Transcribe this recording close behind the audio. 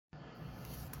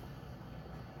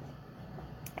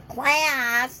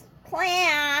Class,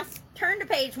 turn to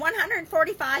page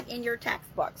 145 in your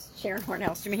textbooks. Sharon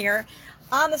Hornelstrom here.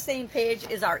 On the same page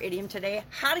is our idiom today.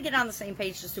 How to get on the same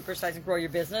page to supersize and grow your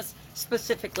business.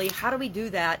 Specifically, how do we do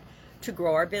that to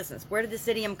grow our business? Where did this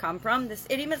idiom come from? This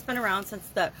idiom has been around since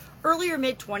the earlier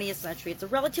mid-20th century. It's a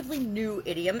relatively new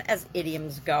idiom as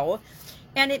idioms go.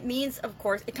 And it means, of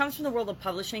course, it comes from the world of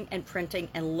publishing and printing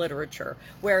and literature,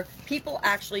 where people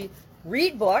actually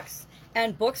read books,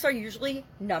 and books are usually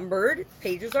numbered,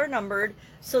 pages are numbered,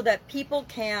 so that people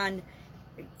can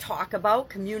talk about,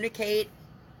 communicate,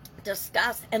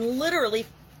 discuss, and literally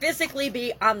physically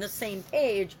be on the same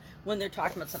page when they're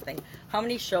talking about something. How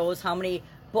many shows, how many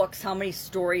books, how many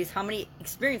stories, how many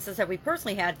experiences have we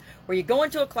personally had where you go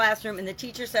into a classroom and the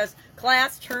teacher says,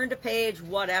 class, turn to page,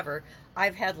 whatever.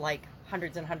 I've had like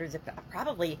hundreds and hundreds,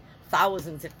 probably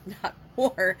thousands, if not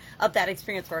more, of that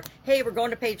experience where, hey, we're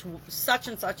going to page such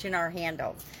and such in our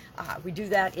handouts. We do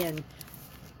that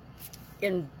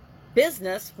in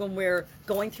business when we're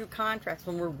going through contracts,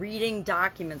 when we're reading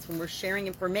documents, when we're sharing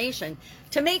information,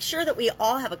 to make sure that we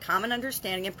all have a common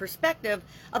understanding and perspective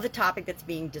of the topic that's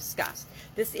being discussed.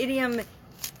 This idiom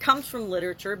comes from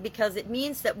literature because it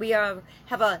means that we have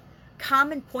a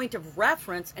common point of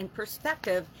reference and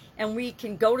perspective, and we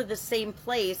can go to the same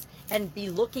place and be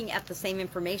looking at the same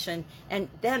information and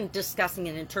then discussing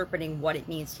and interpreting what it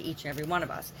means to each and every one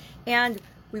of us. And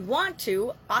we want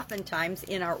to, oftentimes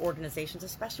in our organizations,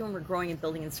 especially when we're growing and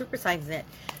building and supersizing it,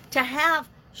 to have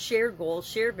shared goals,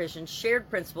 shared vision, shared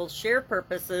principles, shared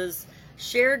purposes,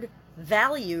 shared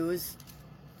values,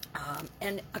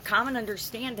 and a common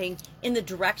understanding in the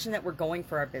direction that we're going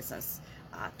for our business.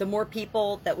 The more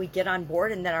people that we get on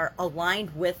board and that are aligned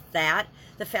with that,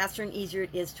 the faster and easier it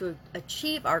is to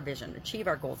achieve our vision, achieve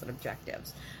our goals and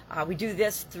objectives. We do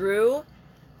this through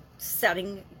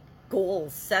setting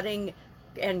goals, setting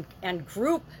and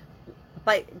group,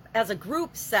 as a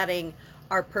group, setting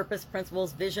our purpose,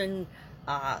 principles, vision,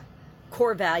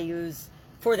 core values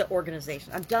for the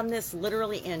organization. I've done this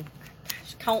literally in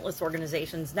countless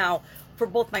organizations now, for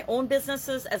both my own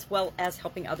businesses as well as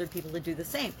helping other people to do the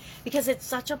same, because it's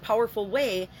such a powerful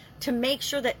way to make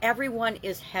sure that everyone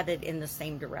is headed in the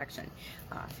same direction.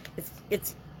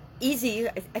 It's easy.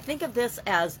 I think of this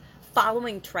as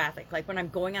following traffic. Like when I'm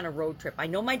going on a road trip, I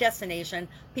know my destination,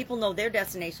 people know their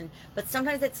destination, but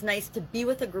sometimes it's nice to be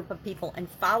with a group of people and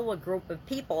follow a group of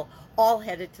people all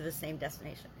headed to the same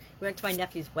destination. We went to my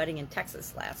nephew's wedding in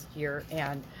Texas last year,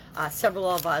 and several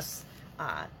of us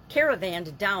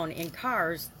caravanned down in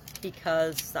cars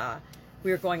because we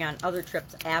were going on other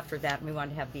trips after that, and we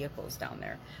wanted to have vehicles down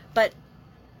there. But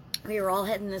we were all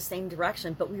heading in the same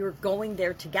direction, but we were going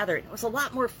there together. It was a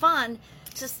lot more fun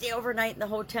to stay overnight in the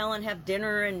hotel and have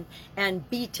dinner and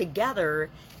be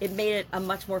together. It made it a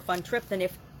much more fun trip than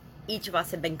if each of us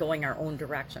had been going our own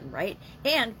direction, right?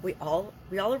 And we all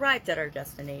arrived at our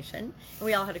destination, and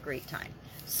we all had a great time.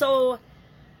 So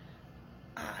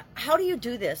how do you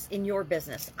do this in your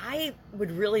business? I would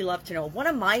really love to know. One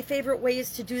of my favorite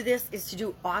ways to do this is to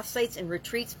do offsites and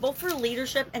retreats, both for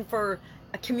leadership and for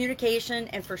communication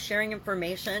and for sharing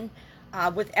information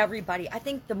with everybody. I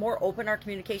think the more open our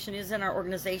communication is in our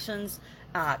organizations,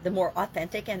 the more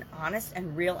authentic and honest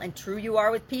and real and true you are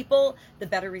with people, the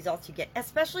better results you get,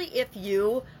 especially if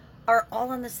you are all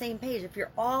on the same page, if you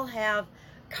all have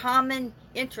common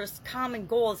interests, common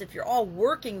goals, if you're all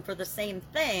working for the same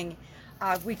thing.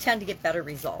 We tend to get better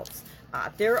results.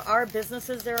 There are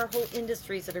businesses, there are whole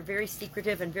industries that are very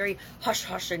secretive and very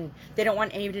hush-hush, and they don't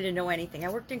want anybody to know anything. I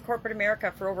worked in corporate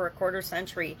America for over a quarter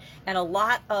century, and a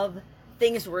lot of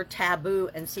things were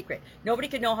taboo and secret. Nobody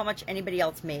could know how much anybody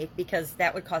else made because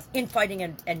that would cause infighting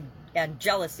and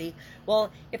jealousy.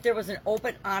 Well, if there was an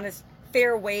open, honest,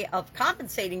 fair way of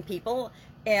compensating people,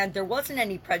 and there wasn't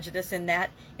any prejudice in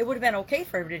that, it would have been okay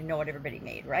for everybody to know what everybody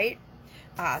made, right?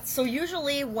 So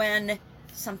usually when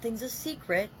something's a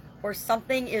secret or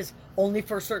something is only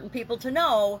for certain people to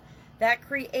know, that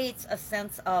creates a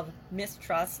sense of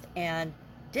mistrust and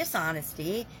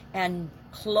dishonesty and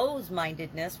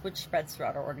closed-mindedness, which spreads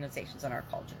throughout our organizations and our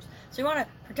cultures. So we want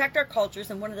to protect our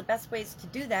cultures, and one of the best ways to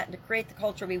do that and to create the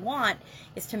culture we want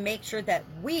is to make sure that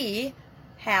we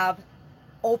have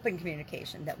open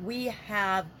communication, that we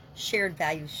have shared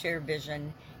values, shared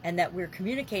vision, and that we're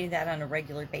communicating that on a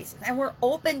regular basis. And we're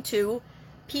open to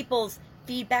people's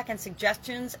feedback and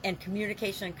suggestions and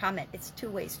communication and comment. It's a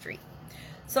two-way street.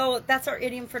 So that's our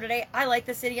idiom for today. I like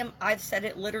this idiom. I've said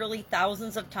it literally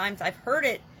thousands of times. I've heard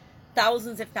it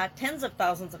thousands, if not tens of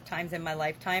thousands of times in my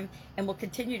lifetime, and will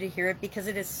continue to hear it because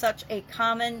it is such a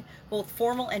common, both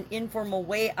formal and informal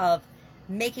way of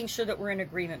making sure that we're in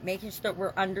agreement, making sure that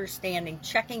we're understanding,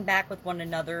 checking back with one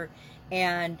another,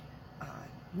 and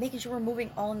making sure we're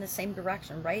moving all in the same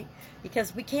direction, right?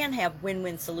 Because we can have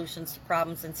win-win solutions to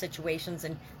problems and situations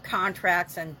and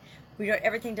contracts, and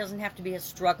everything doesn't have to be a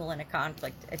struggle and a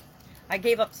conflict. I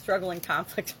gave up struggle and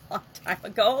conflict a long time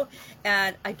ago,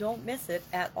 and I don't miss it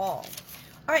at all.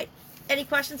 All right, any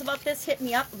questions about this? Hit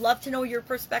me up. Love to know your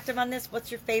perspective on this.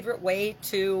 What's your favorite way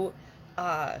to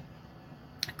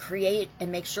create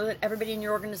and make sure that everybody in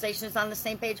your organization is on the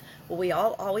same page? Will we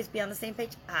all always be on the same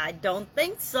page? I don't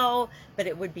think so, but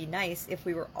it would be nice if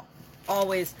we were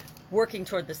always working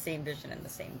toward the same vision and the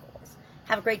same goals.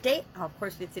 Have a great day. I'll, of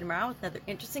course, see you tomorrow with another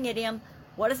interesting idiom.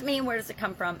 What does it mean? Where does it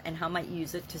come from? And how might you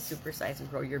use it to supersize and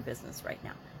grow your business right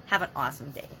now? Have an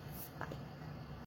awesome day.